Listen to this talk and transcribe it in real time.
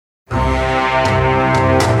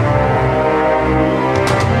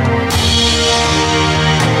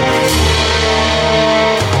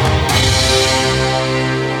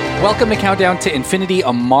Welcome to Countdown to Infinity,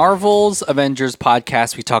 a Marvel's Avengers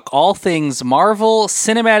podcast. We talk all things Marvel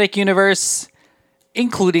Cinematic Universe,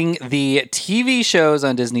 including the TV shows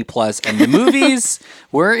on Disney Plus and the movies.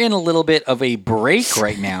 We're in a little bit of a break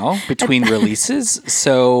right now between releases.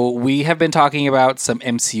 So we have been talking about some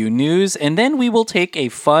MCU news, and then we will take a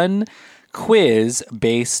fun quiz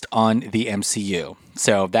based on the MCU.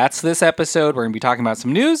 So that's this episode. We're going to be talking about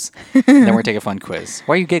some news, and then we're going to take a fun quiz.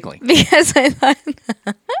 Why are you giggling? Because I thought...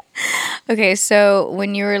 Okay, so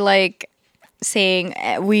when you were like saying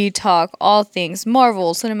we talk all things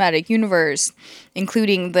Marvel Cinematic Universe,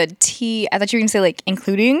 including the T, I thought you were going to say like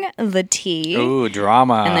including the T. Ooh,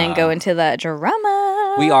 drama. And then go into the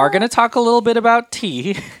drama. We are going to talk a little bit about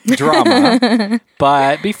tea, drama.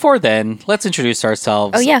 But before then, let's introduce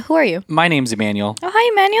ourselves. Oh yeah, who are you? My name's Emmanuel. Oh, hi,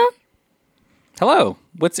 Emmanuel. Hello.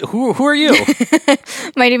 Who are you?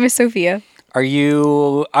 My name is Sophia. Are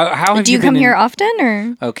you? How have Do you come here often,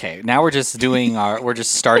 or? Okay, now we're just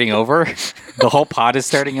starting over. The whole pod is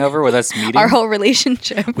starting over with us meeting. Our whole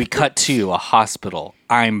relationship. We cut to a hospital.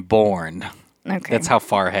 I'm born. Okay. That's how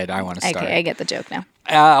far ahead I want to start. Okay, I get the joke now.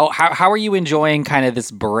 How are you enjoying kind of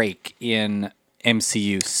this break in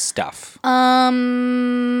MCU stuff?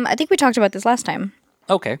 I think we talked about this last time.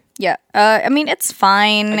 Okay. Yeah. I mean, it's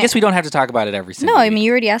fine. I guess we don't have to talk about it every single No, week. I mean,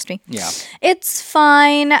 you already asked me. Yeah. It's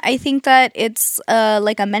fine. I think that it's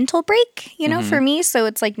like a mental break, you know, for me. So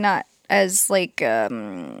it's like not as like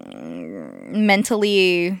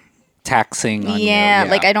mentally Taxing on you. yeah,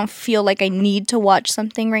 like I don't feel like I need to watch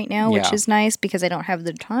something right now, which Yeah. is nice because I don't have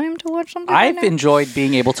the time to watch something right I've now. enjoyed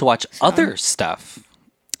being able to watch other stuff.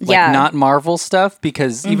 Like Yeah. not Marvel stuff,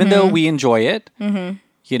 because even though we enjoy it,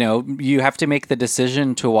 you know, you have to make the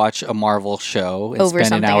decision to watch a Marvel show and Over spend an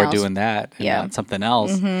something hour else. doing that and Yeah. not something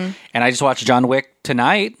else. And I just watched John Wick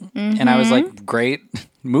tonight, and I was like, great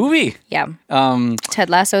movie. Yeah. Ted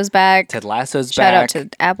Lasso's back. Ted Lasso's Shout back. out to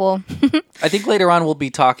Apple. I think later on we'll be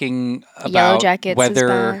talking about Yellow Jackets is whether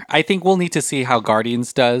back. I think we'll need to see how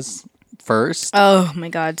Guardians does first. Oh my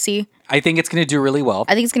God. See, I think it's going to do really well.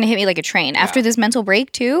 I think it's going to hit me like a train after this mental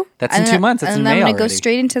break too. That's in 2 months. That's in and May I'm going to go already.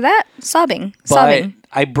 straight into that sobbing. But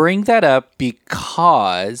I bring that up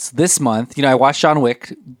because this month, you know, I watched John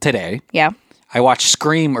Wick today. Yeah. I watched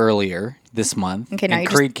Scream earlier this month. Okay, now and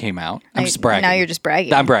you're Creed came out. I'm just bragging. Now you're just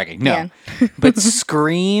bragging. I'm bragging. No. Yeah. But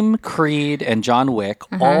Scream, Creed, and John Wick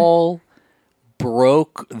Uh-huh. all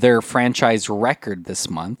broke their franchise record this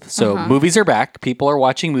month. So Uh-huh. movies are back. People are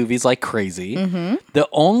watching movies like crazy. Mm-hmm. The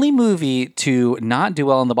only movie to not do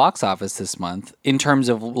well in the box office this month in terms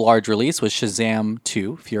of large release was Shazam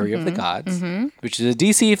 2, Fury of the Gods, which is a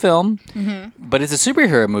DC film, but it's a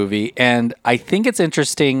superhero movie. And I think it's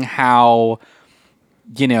interesting how,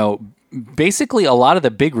 you know, basically a lot of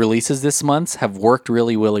the big releases this month have worked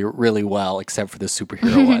really, really, really well, except for the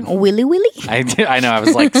superhero one. Willy Willy. I know. I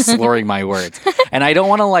was like slurring my words, and I don't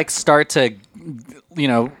want to like start to, you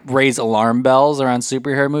know, raise alarm bells around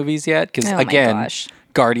superhero movies yet, because Oh my again, gosh.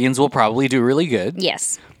 Guardians will probably do really good.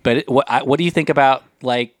 Yes. But what do you think about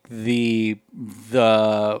like the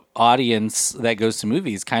audience that goes to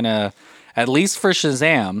movies? Kind of, at least for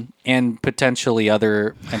Shazam and potentially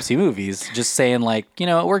other MC movies, just saying like, you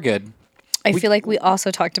know, we're good. I feel like we also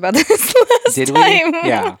talked about this last Did we? time.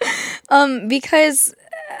 Yeah. Because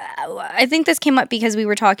I think this came up because we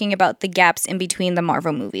were talking about the gaps in between the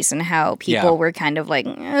Marvel movies and how people Yeah. were kind of like,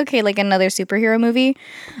 okay, like another superhero movie.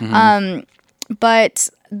 Mm-hmm. But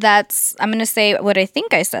I'm going to say what I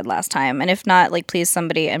think I said last time. And if not, like, please,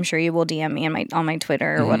 somebody, I'm sure you will DM me on my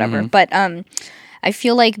Twitter or whatever. But I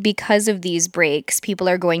feel like because of these breaks, people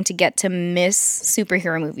are going to get to miss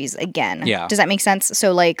superhero movies again. Yeah. Does that make sense?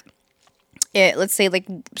 So, like, let's say, like,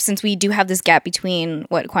 since we do have this gap between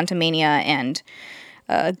Quantumania and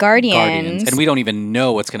Guardians. And we don't even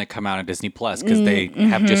know what's going to come out on Disney Plus because they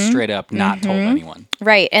have just straight up not told anyone.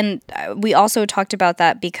 Right. And we also talked about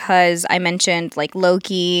that because I mentioned like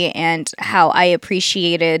Loki and how I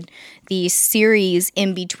appreciated the series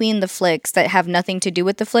in between the flicks that have nothing to do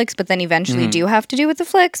with the flicks, but then eventually do have to do with the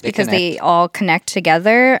flicks because they all connect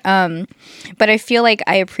together. But I feel like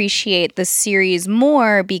I appreciate the series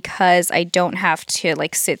more because I don't have to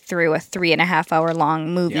like sit through a 3.5 hour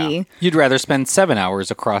long movie. Yeah. You'd rather spend 7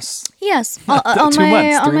 hours across. Yes, on 2 my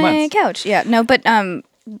months, 3 on my months. couch. Yeah, no, but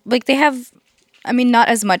like they have, I mean, not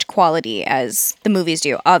as much quality as the movies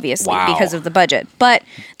do, obviously, Wow. because of the budget. But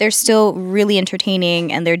they're still really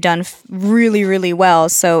entertaining and they're done really, really well.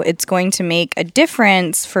 So it's going to make a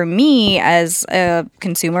difference for me as a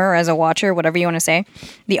consumer, as a watcher, whatever you want to say,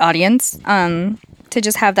 the audience, to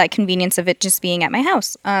just have that convenience of it just being at my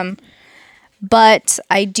house. But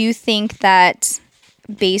I do think that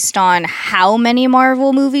based on how many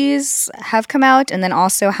Marvel movies have come out and then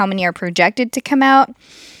also how many are projected to come out.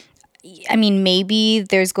 I mean, maybe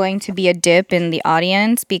there's going to be a dip in the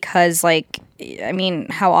audience because, like, I mean,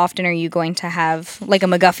 how often are you going to have, like, a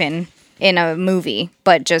MacGuffin in a movie,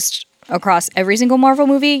 but just across every single Marvel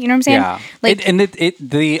movie? You know what I'm saying? Yeah. Like,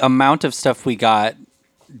 The amount of stuff we got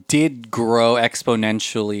did grow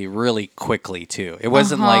exponentially really quickly, too. It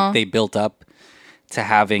wasn't like they built up to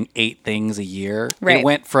having 8 things a year. Right. It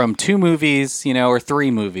went from 2 movies, or 3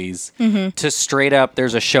 movies to straight up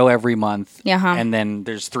there's a show every month. And then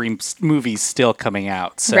there's 3 movies still coming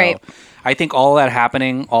out. So Right. I think all that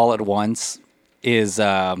happening all at once is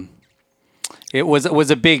it was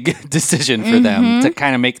a big decision for them to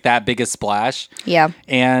kind of make that big a splash. yeah.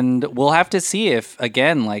 And we'll have to see if,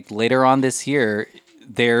 again, like later on this year,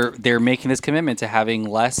 they're making this commitment to having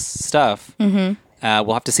less stuff. We'll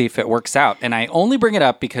have to see if it works out. And I only bring it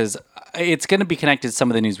up because it's going to be connected to some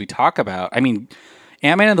of the news we talk about. I mean,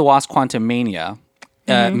 Ant-Man and the Wasp: Quantumania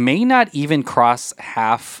may not even cross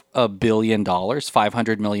 $500 million,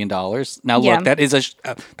 $500 million. Now, look, that is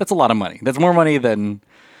that's a lot of money. That's more money than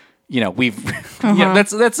we've.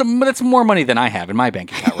 That's more money than I have in my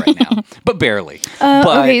bank account right now, but barely.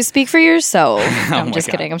 Okay, speak for yourself. I'm my just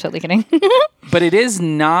God. kidding. I'm totally kidding. But it is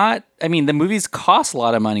not. I mean, the movies cost a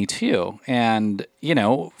lot of money too, and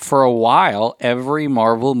for a while, every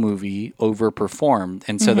Marvel movie overperformed,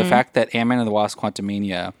 and so the fact that Ant-Man and the Wasp: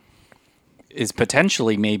 Quantumania is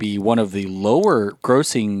potentially maybe one of the lower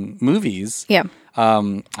grossing movies. Yeah.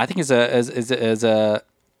 I think is a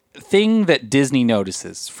thing that Disney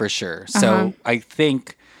notices for sure. So I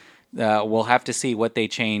think we'll have to see what they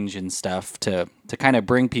change and stuff to kind of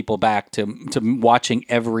bring people back to watching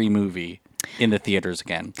every movie in the theaters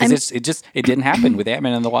again, because it didn't happen with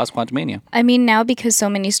Ant-Man and the Wasp: Quantumania. I mean, now because so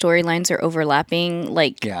many storylines are overlapping,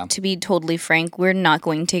 Yeah. to be totally frank, we're not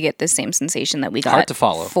going to get the same sensation that we got Hard to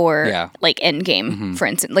follow. for like Endgame, for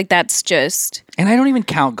instance. Like that's just And I don't even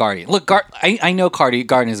count Guardian. Look, I know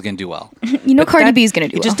Guardian is going to do well. Cardi B is going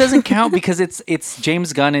to do It well. just doesn't count because it's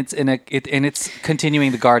James Gunn. And it's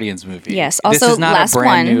continuing the Guardians movie. Yes. This Also, is not last a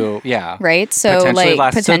brand one, new. Yeah. right? So Potentially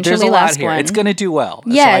last. So potentially there's a lot last here. one. It's going to do well.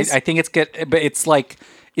 Yes. So I think it's good, but it's like,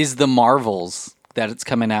 is the Marvels that it's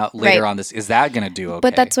coming out later Right. on this, is that going to do okay?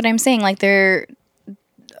 But that's what I'm saying. Like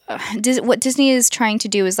what Disney is trying to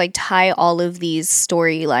do is like tie all of these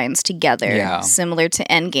storylines together, Yeah. similar to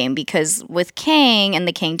Endgame. Because with Kang and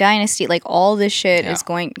the Kang Dynasty, like all this shit is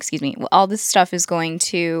going. Excuse me. All this stuff is going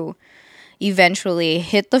to eventually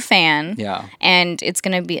hit the fan. Yeah. And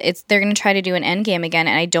they're gonna try to do an Endgame again,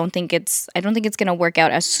 and I don't think it's gonna work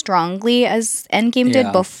out as strongly as Endgame Yeah.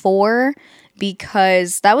 did before.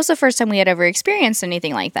 Because that was the first time we had ever experienced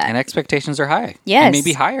anything like that. And expectations are high. Yes. And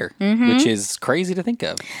maybe higher, which is crazy to think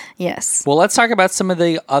of. Yes. Well, let's talk about some of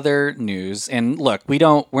the other news. And look,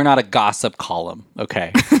 we're not a gossip column,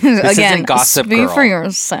 okay? This Again, isn't Gossip speak Girl. for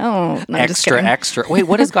yourself. No, I'm just Extra, kidding. extra. Wait,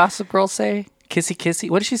 what does Gossip Girl say? Kissy, kissy.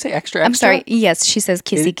 What does she say? Extra, extra? I'm sorry. Yes, she says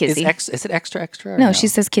kissy kissy. Is it extra, extra? Or No, she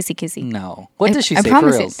says kissy kissy. No. What does she I say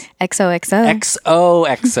promise for reals? it. XOXO.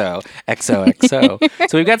 XOXO. XOXO.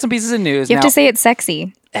 So we've got some pieces of news. You have to say it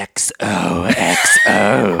sexy.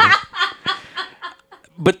 XOXO.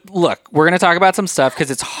 But look, we're going to talk about some stuff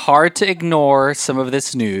because it's hard to ignore some of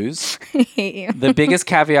this news. I hate you. The biggest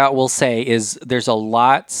caveat we'll say is there's a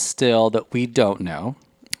lot still that we don't know.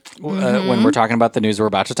 When we're talking about the news we're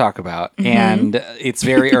about to talk about. And it's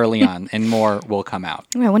very early on, and more will come out.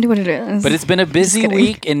 I wonder what it is. But it's been a busy kidding.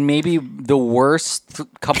 week and maybe the worst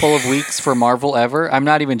couple of weeks for Marvel ever. I'm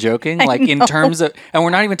not even joking. Like in terms of, and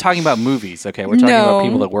we're not even talking about movies, okay? We're talking about No.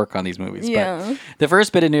 people that work on these movies. Yeah. But the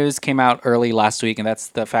first bit of news came out early last week, and that's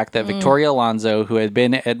the fact that Victoria Alonso, who had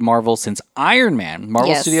been at Marvel since Iron Man,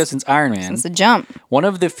 Marvel Yes. Studios since Iron Man, it's a jump. one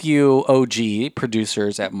of the few OG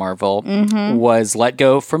producers at Marvel, was let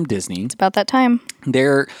go from Disney. About that time.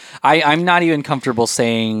 I'm not even comfortable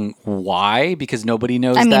saying why because nobody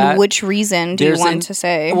knows I mean, that. which reason do you want to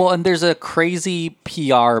say? Well, and there's a crazy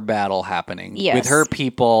PR battle happening Yes. with her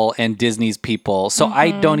people and Disney's people. So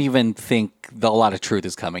I don't even think a lot of truth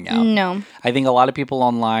is coming out. No. I think a lot of people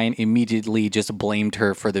online immediately just blamed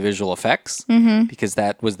her for the visual effects because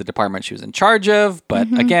that was the department she was in charge of.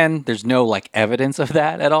 But again, there's no like evidence of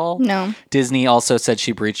that at all. No. Disney also said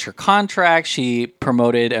she breached her contract. She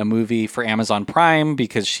promoted a movie for Amazon Prime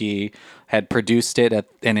because she had produced it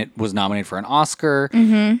and it was nominated for an Oscar.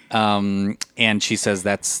 And she says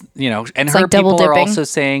that's, and her like double people are dipping. also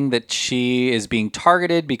saying that she is being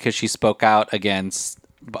targeted because she spoke out against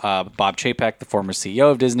Bob Chapek, the former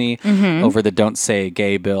CEO of Disney, over the Don't Say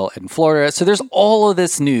Gay bill in Florida. So there's all of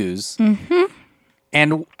this news.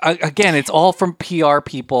 And again, it's all from PR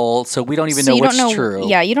people, so we don't even So know you what's don't know, true.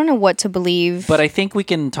 Yeah, you don't know what to believe. But I think we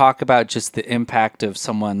can talk about just the impact of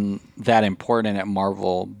someone that important at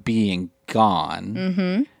Marvel being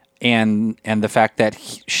gone, and the fact that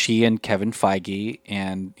she and Kevin Feige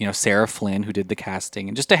and Sarah Flynn, who did the casting,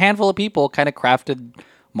 and just a handful of people kind of crafted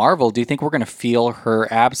Marvel. Do you think we're going to feel her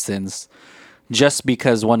absence just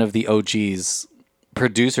because one of the OG's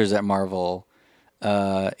producers at Marvel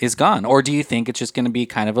is gone, or do you think it's just going to be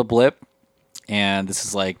kind of a blip, and this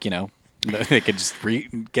is like they could just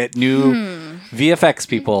get new VFX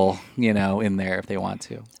people in there if they want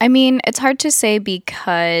to? I mean, it's hard to say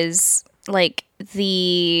because like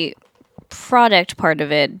the product part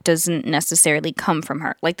of it doesn't necessarily come from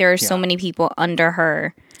her. Like there are so many people under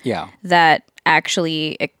her that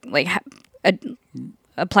actually like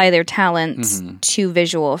apply their talents to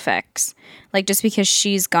visual effects. Like just because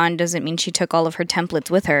she's gone doesn't mean she took all of her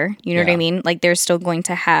templates with her. You know what I mean? Like they're still going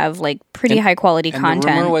to have like pretty high quality content.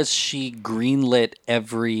 The rumor was she greenlit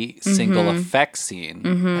every single effect scene.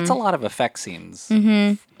 That's a lot of effect scenes.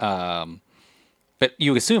 But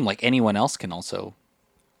you assume like anyone else can also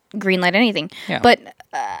greenlight anything. Yeah. But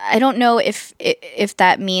I don't know if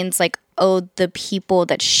that means like, oh, the people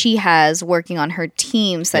that she has working on her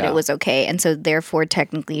team said it was okay, and so therefore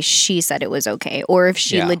technically she said it was okay, or if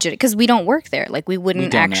she legit, because we don't work there, like we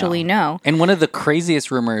wouldn't actually know. And one of the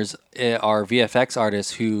craziest rumors are VFX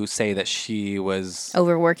artists who say that she was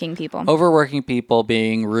overworking people,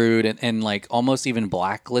 being rude, and like almost even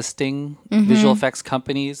blacklisting visual effects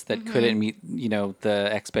companies that couldn't meet the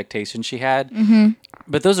expectations she had.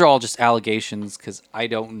 But those are all just allegations because I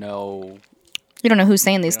don't know. You don't know who's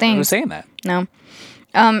saying these things. Who's saying that? No.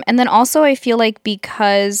 And then also I feel like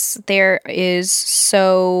because there is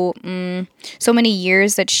so many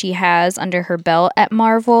years that she has under her belt at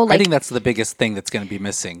Marvel. Like, I think that's the biggest thing that's going to be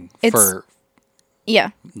missing for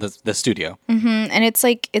the studio. And it's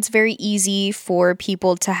like it's very easy for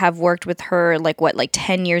people to have worked with her like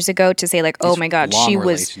 10 years ago to say like, oh my god, she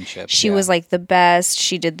was like the best,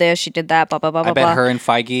 she did this, she did that, blah blah blah. I bet her and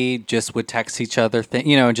Feige just would text each other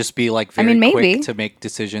and just be like very quick to make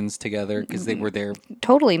decisions together because they were there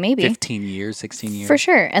totally 15 years, 16 years for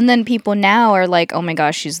sure. And then people now are like, oh my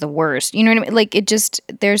gosh, she's the worst, you know what I mean? Like it just,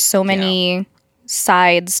 there's so many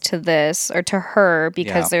sides to this, or to her,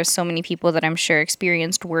 because there's so many people that I'm sure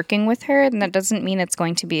experienced working with her, and that doesn't mean it's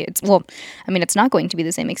going to be it's not going to be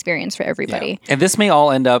the same experience for everybody. And this may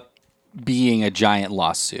all end up being a giant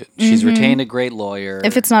lawsuit. She's retained a great lawyer.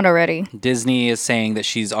 If it's not already. Disney is saying that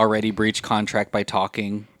she's already breached contract by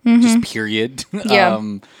talking, just period.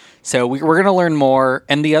 So we're going to learn more.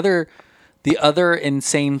 And the other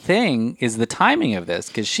insane thing is the timing of this,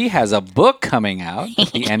 because she has a book coming out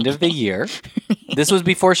at the end of the year. This was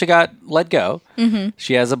before she got let go.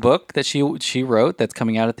 She has a book that she wrote that's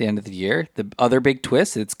coming out at the end of the year. The other big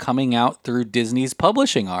twist, it's coming out through Disney's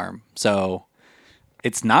publishing arm. So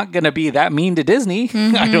it's not going to be that mean to Disney,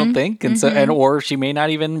 I don't think. And or she may not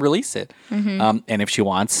even release it. And if she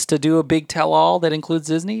wants to do a big tell-all that includes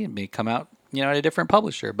Disney, it may come out at a different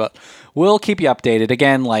publisher, but we'll keep you updated.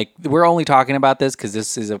 Again, like we're only talking about this because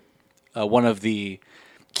this is one of the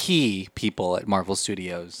key people at Marvel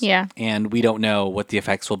Studios. Yeah. And we don't know what the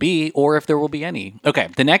effects will be or if there will be any. Okay,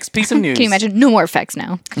 the next piece of news. Can you imagine? No more effects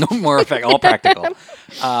now. No more effects, all practical.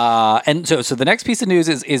 And so the next piece of news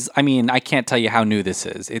is, I mean, I can't tell you how new this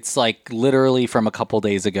is. It's like literally from a couple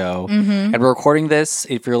days ago. And we're recording this,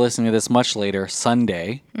 if you're listening to this much later,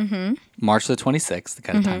 Sunday, March the 26th.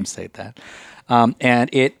 I got a time to say that. And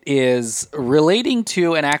it is relating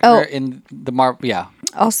to an actor in the Marvel. Yeah.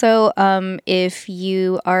 Also, if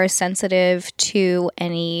you are sensitive to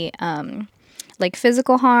any like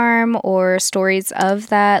physical harm or stories of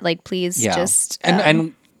that, like please just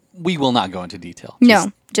and we will not go into detail.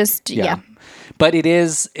 Just But it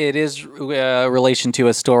is relation to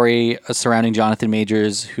a story surrounding Jonathan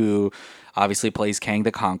Majors, who obviously plays Kang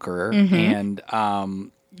the Conqueror, and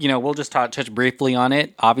we'll just touch briefly on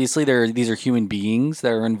it. Obviously, these are human beings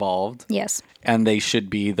that are involved. Yes. And they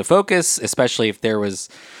should be the focus, especially if there was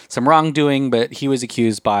some wrongdoing. But he was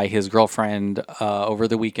accused by his girlfriend over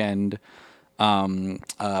the weekend, alleging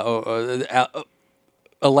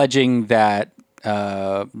that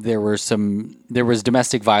there was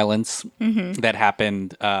domestic violence that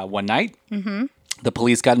happened one night. The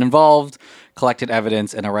police got involved, collected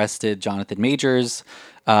evidence, and arrested Jonathan Majors.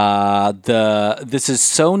 This is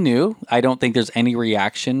so new. I don't think there's any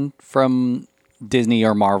reaction from Disney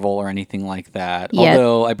or Marvel or anything like that. Yet.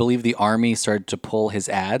 Although I believe the Army started to pull his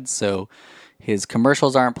ads, so his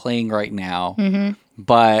commercials aren't playing right now.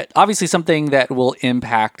 But obviously something that will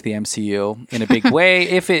impact the MCU in a big way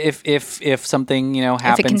if something, you know, If it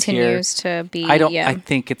happens here. continues to be, I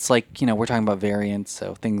think it's like, you know, we're talking about variants,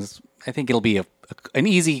 so I think it'll be an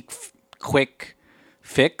easy, quick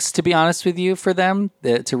fix, to be honest with you, for them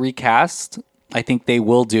to recast. I think they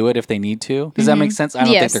will do it if they need to. Does that make sense? I don't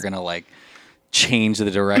think Yes. they're going to like change the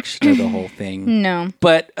direction of the whole thing. No.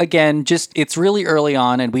 But again, just it's really early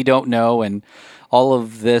on and we don't know. And all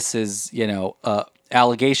of this is, you know,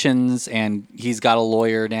 allegations, and he's got a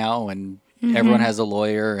lawyer now, and everyone has a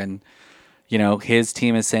lawyer. And, you know, his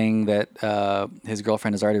team is saying that his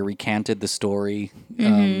girlfriend has already recanted the story,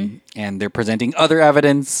 and they're presenting other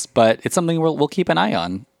evidence, but it's something we'll keep an eye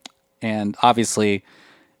on. And obviously,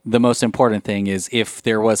 the most important thing is if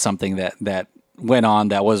there was something that went on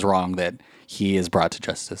that was wrong, that he is brought to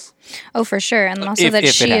justice. Oh, for sure. And then also If that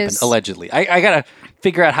it she happened, is allegedly. I got to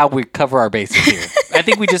figure out how we cover our bases here. I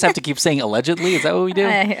think we just have to keep saying allegedly. Is that what we do?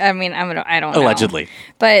 I mean, I don't know. Allegedly.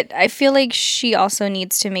 But I feel like she also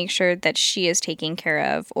needs to make sure that she is taken care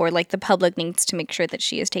of, or like the public needs to make sure that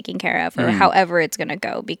she is taken care of, or however it's going to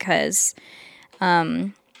go, because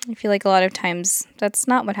I feel like a lot of times that's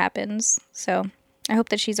not what happens. So I hope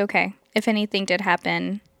that she's okay. If anything did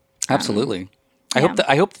happen. Absolutely. yeah.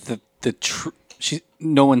 I hope the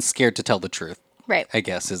no one's scared to tell the truth. Right. I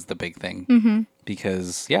guess is the big thing.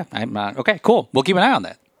 Because I'm not okay. Cool. We'll keep an eye on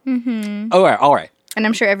that. All right. And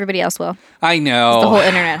I'm sure everybody else will. I know The whole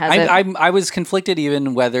internet has it. I was conflicted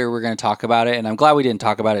even whether we're going to talk about it, and I'm glad we didn't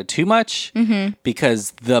talk about it too much because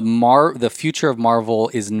the future of Marvel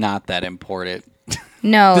is not that important.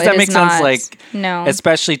 No, Does it that is make not. sense? Like, no.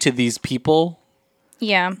 especially to these people,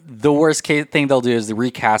 Yeah. the worst case thing they'll do is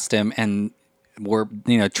recast him, and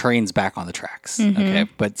train's back on the tracks. Okay,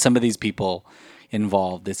 but some of these people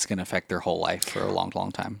involved, it's going to affect their whole life for a long,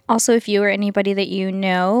 long time. Also, if you or anybody that you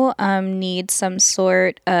know need some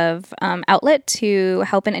sort of outlet to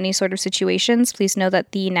help in any sort of situations, please know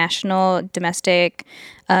that the National Domestic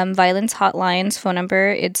Violence Hotline's phone number,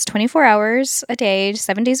 it's 24 hours a day,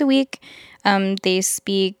 7 days a week. They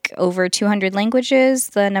speak over 200 languages.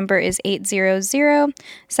 The number is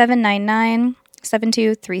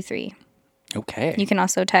 800-799-7233. Okay. You can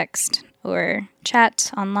also text or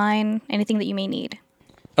chat online, anything that you may need.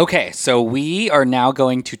 Okay, so we are now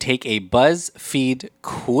going to take a BuzzFeed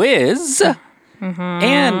quiz.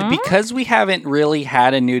 And because we haven't really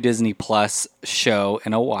had a new Disney Plus show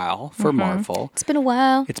in a while for Marvel, It's been a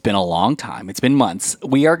while. it's been a long time. It's been months.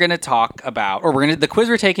 We are going to talk about, the quiz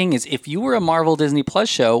we're taking is if you were a Marvel Disney Plus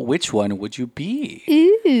show, which one would you be?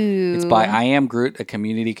 Ooh. It's by I Am Groot, a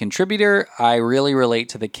community contributor. I really relate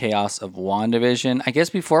to the chaos of WandaVision. I guess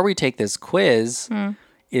before we take this quiz,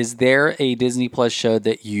 is there a Disney Plus show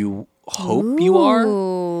that you hope you are?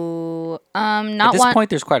 Ooh. At Not this point,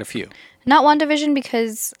 there's quite a few. Not WandaVision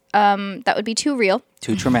because that would be too real.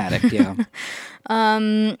 Too traumatic, yeah.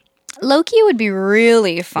 Loki would be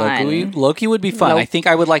really fun. Loki would be fun. I think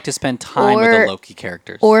I would like to spend time with the Loki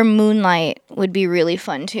characters. Or Moonlight would be really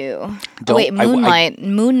fun too.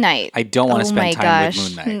 Moon Knight. I don't want to spend time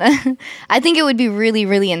with Moon Knight. I think it would be really,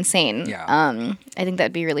 really insane. Yeah. I think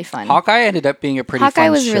that'd be really fun. Hawkeye ended up being a pretty fun show. Hawkeye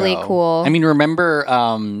was really cool. I mean, remember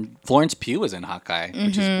Florence Pugh was in Hawkeye,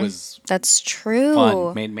 which was That's true.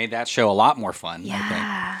 fun. Made that show a lot more fun, I think.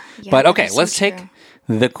 Yeah, But okay, that's so let's take true.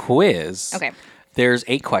 the quiz. Okay. There's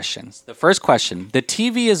 8 questions. The first question, the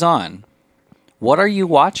TV is on. What are you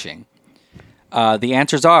watching? The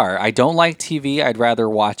answers are, I don't like TV. I'd rather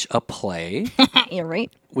watch a play. You're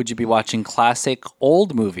right. Would you be watching classic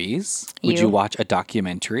old movies? Would you You. watch a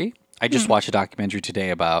documentary? I just watched a documentary today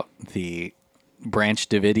about the Branch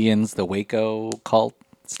Davidians, the Waco cult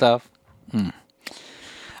stuff.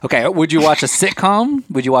 Okay, would you watch a sitcom?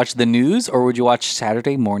 Would you watch the news? Or would you watch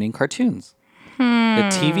Saturday morning cartoons? The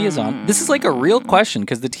TV is on. This is like a real question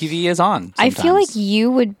because the TV is on. I feel like sometimes. you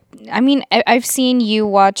would. I mean, I've seen you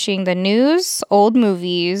watching the news, old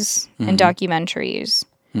movies, and documentaries.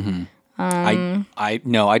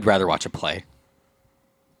 I'd rather watch a play.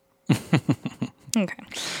 Okay.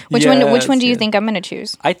 Which one do you Yes. think I'm going to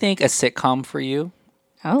choose? I think a sitcom for you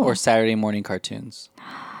Oh, or Saturday morning cartoons.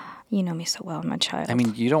 you know me so well, I'm a child. I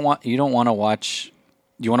mean, you don't want to watch.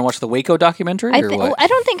 You want to watch the Waco documentary or what? I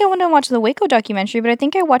don't think I want to watch the Waco documentary, but I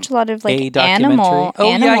think I watch a lot of like A documentary? animal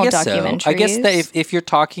I guess documentaries. so. I guess that if you're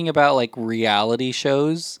talking about like reality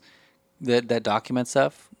shows that document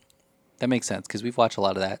stuff, that makes sense because we've watched a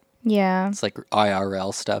lot of that. Yeah. It's like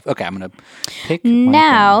IRL stuff. Okay, I'm gonna pick my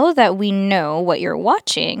Now that we know what you're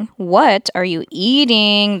watching, what are you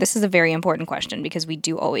eating? This is a very important question because we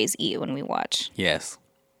do always eat when we watch. thing. Yes.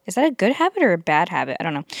 Is that a good habit or a bad habit? I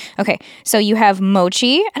don't know. Okay, so you have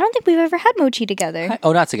mochi. I don't think we've ever had mochi together.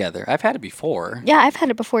 Oh, not together. I've had it before. Yeah, I've had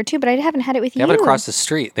it before too, but I haven't had it with They you. have it across the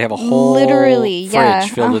street. They have a whole Literally, fridge yeah.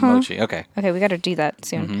 filled with mochi. Okay. Okay, we got to do that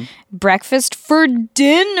soon. Breakfast for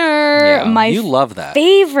dinner. Yeah, My you love that.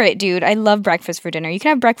 favorite, dude. I love breakfast for dinner. You can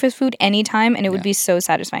have breakfast food anytime and it would be so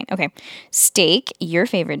satisfying. Okay. Steak, your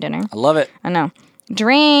favorite dinner. I love it. I know.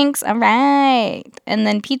 Drinks, all right. And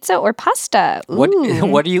then pizza or pasta. Ooh.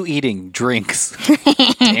 What are you eating? Drinks.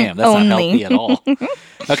 Damn, that's not Only. healthy at all.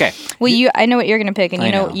 Okay. Well, I know what you're gonna pick, and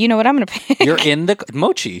I know. you know what I'm gonna pick. You're in the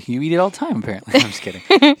mochi. You eat it all the time, apparently. I'm just kidding.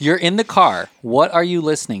 You're in the car. What are you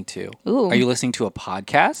listening to? Ooh. Are you listening to a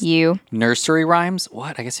podcast? You. Nursery rhymes?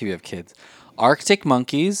 What? I guess if you have kids. Arctic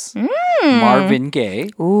Monkeys, Marvin Gaye,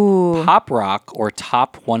 Ooh. pop rock, or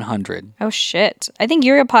top 100? Oh shit. I think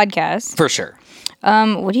you're a podcast. For sure.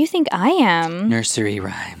 What do you think I am? Nursery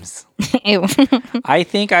rhymes. Ew. I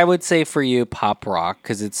think I would say for you pop rock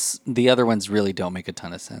because the other ones really don't make a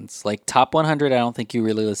ton of sense. Like top 100, I don't think you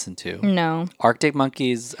really listen to. No. Arctic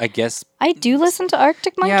Monkeys, I guess. I do listen to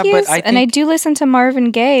Arctic Yeah, Monkeys, but I and I think- do listen to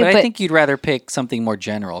Marvin Gaye, But but I think you'd rather pick something more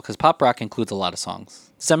general because pop rock includes a lot of songs.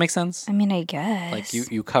 Does that make sense? I mean, I guess. Like you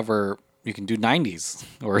can do 90s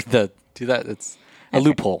or do that. It's a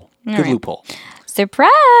loophole. Good loophole.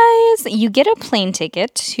 Surprise! You get a plane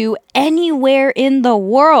ticket to anywhere in the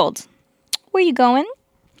world. Where you going?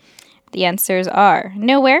 The answers are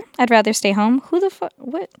nowhere. I'd rather stay home. Who the fuck?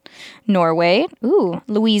 What? Norway. Ooh,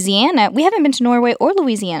 Louisiana. We haven't been to Norway or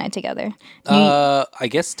Louisiana together. I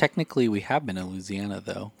guess technically we have been in Louisiana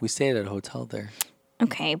though. We stayed at a hotel there.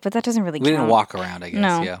 Okay, but that doesn't really We count. didn't walk around, I guess.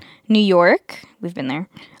 No. Yeah. New York. We've been there.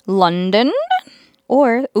 London.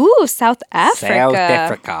 Or, South Africa. South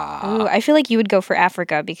Africa. Ooh, I feel like you would go for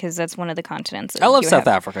Africa because that's one of the continents. that I love you South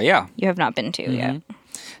have- Africa. Yeah. You have not been to yet.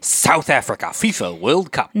 South Africa FIFA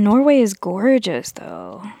World Cup. Norway is gorgeous,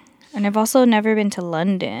 though. And I've also never been to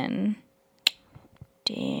London.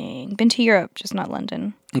 Dang. Been to Europe, just not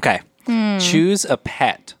London. Okay. Choose a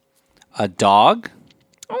pet. A dog.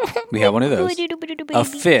 We have one of those. A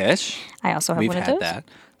fish. I also have We've one of had those. that.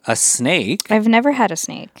 A snake. I've never had a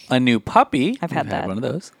snake. A new puppy. I've had We've that. one of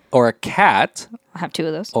those. Or a cat. I have two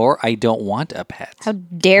of those. Or I don't want a pet. How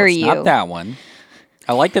dare It's you? not that one.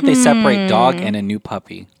 I like that they separate dog and a new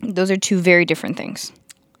puppy. Those are two very different things.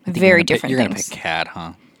 I think Very you're gonna pick- different You're gonna things. pick cat,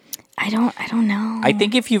 huh? I don't know. I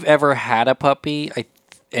think if you've ever had a puppy,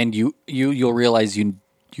 you'll realize you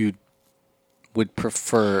would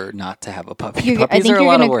prefer not to have a puppy. Puppies are a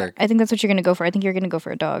lot of work. I think that's what you're gonna go for. I think you're gonna go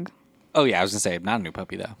for a dog. Oh yeah, I was gonna say not a new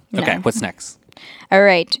puppy though. Okay, what's next? All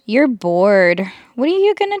right, you're bored. What are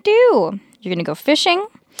you gonna do? You're gonna go fishing,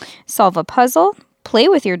 solve a puzzle, play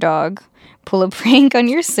with your dog, pull a prank on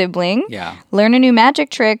your sibling, Yeah. learn a new magic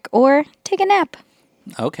trick, or take a nap.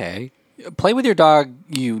 Okay. Play with your dog.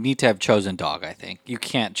 You need to have chosen dog. I think you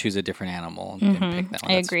can't choose a different animal and pick that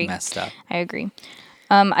one. I That's agree. Messed up. I agree.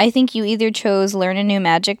 I think you either chose learn a new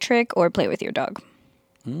magic trick or play with your dog.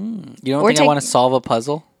 You don't Or think I take- want to solve a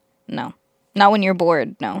puzzle? No, not when you're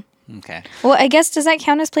bored. No. Okay. Well, I guess does that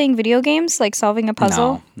count as playing video games, like solving a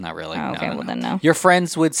puzzle? No, not really. Oh, No, okay, no, well no. then no. Your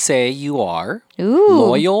friends would say you are Ooh.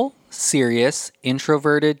 loyal, serious,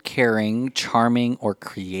 introverted, caring, charming, or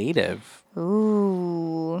creative.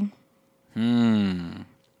 Ooh.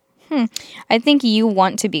 I think you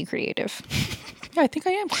want to be creative. Yeah, I think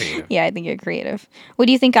I am creative. Yeah, I think you're creative. What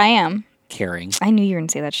do you think I am? Caring. I knew you were going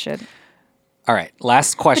to say that shit. All right,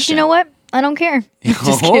 last question. But you know what? I don't care.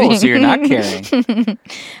 Just Oh, kidding. so you're not caring.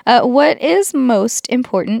 What is most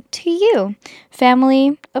important to you?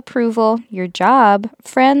 Family, approval, your job,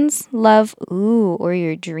 friends, love, or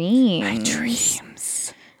your dreams?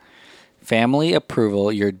 Dreams. Family,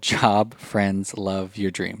 approval, your job, friends, love,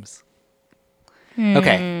 your dreams.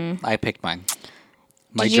 Okay, I picked mine.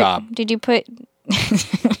 My Did you- job. Did you put...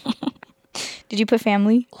 Did you put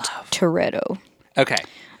family? Toretto. Okay.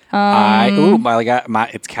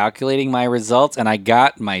 It's calculating my results, and I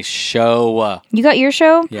got my show. You got your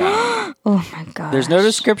show? Yeah. Oh my god. There's no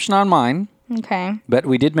description on mine, Okay. but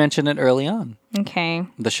we did mention it early on. Okay.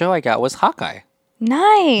 The show I got was Hawkeye.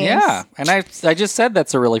 Nice. Yeah, and I just said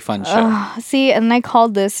that's a really fun show. See, and I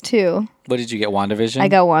called this too. What did you get? WandaVision? I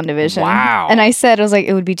got WandaVision. Wow. And I said, I was like,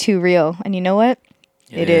 it would be too real. And you know what?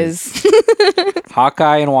 It is.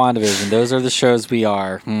 Hawkeye and WandaVision. Those are the shows we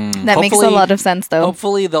are. That makes a lot of sense, though.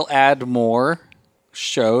 Hopefully they'll add more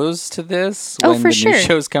shows to this Oh, when for the sure. new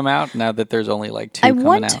shows come out. Now that there's only like 2 I coming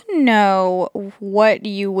want out. to know what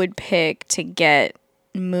you would pick to get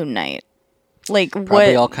Moon Knight. Like Probably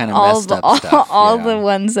what all kind of all messed the, up stuff, all yeah. the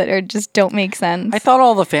ones that are just don't make sense. I thought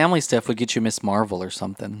all the family stuff would get you Miss Marvel or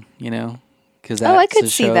something. You know, Because I that's could a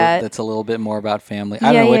see show that. that's a little bit more about family.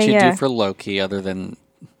 I don't know what you do for Loki other than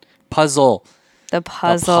puzzle. The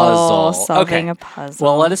puzzle. Solving a puzzle.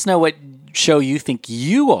 Well, let us know what show you think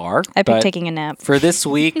you are. I picked taking a nap. For this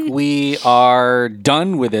week, we are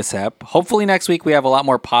done with this ep. Hopefully next week we have a lot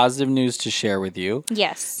more positive news to share with you.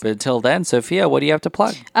 Yes. But until then, Sophia, what do you have to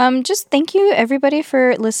plug? Just thank you everybody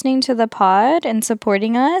for listening to the pod and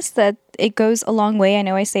supporting us. That it goes a long way. I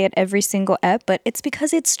know I say it every single ep, but it's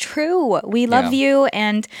because it's true. We love you,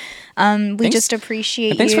 and we just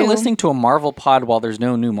appreciate thanks for listening to a Marvel pod while there's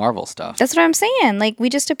no new Marvel stuff. That's what I'm saying. Like, we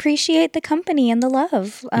just appreciate the company and the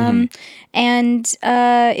love. And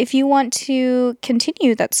if you want to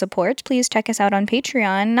continue that support, please check us out on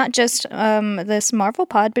Patreon. Not just this Marvel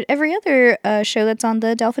pod, but every other show that's on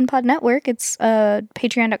the Delphin Pod Network. It's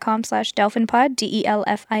patreon.com/DelphinPod,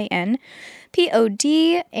 DelphinPod,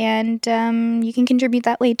 and you can contribute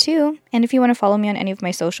that way too. And if you want to follow me on any of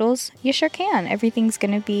my socials, you sure can. Everything's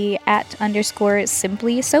going to be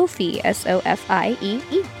 @_simply Sophie,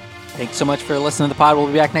 SOFIEE. Thanks so much for listening to the pod. We'll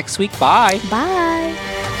be back next week. Bye. Bye.